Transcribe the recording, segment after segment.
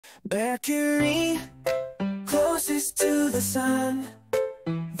Mercury, closest to the sun.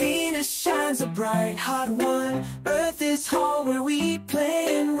 Venus shines a bright hot one. Earth is home where we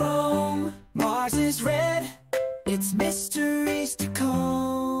play and roam. Mars is red, its mysteries to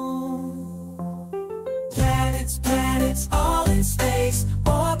comb. Planets, planets, all in space,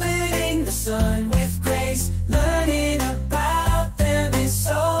 orbiting the sun with grace. Learning about them is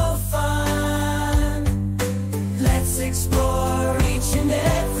so fun. Let's explore each and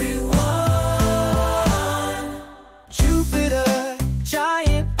every one. Jupiter,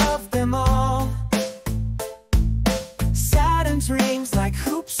 giant of them all. Saturn's rings like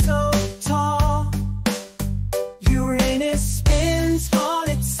hoops so tall. Uranus spins on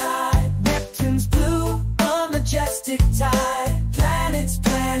its side. Neptune's blue, a majestic tide. Planets,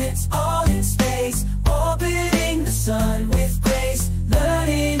 planets, all in space, orbiting the sun with grace.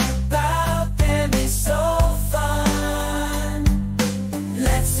 Learning about them is so fun.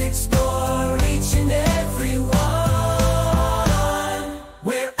 Let's explore each and every one.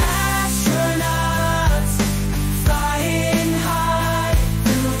 We're astronauts, flying high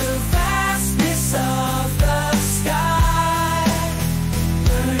through the vastness of the sky.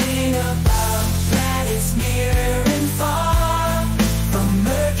 Learning about planets near and far, from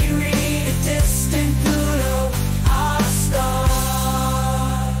Mercury to distant Pluto, our star.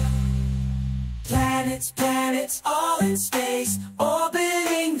 Planets, planets, all in space,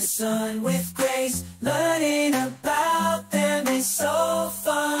 orbiting the sun with grace. Learning about them is so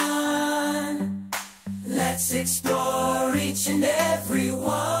fun. Let's explore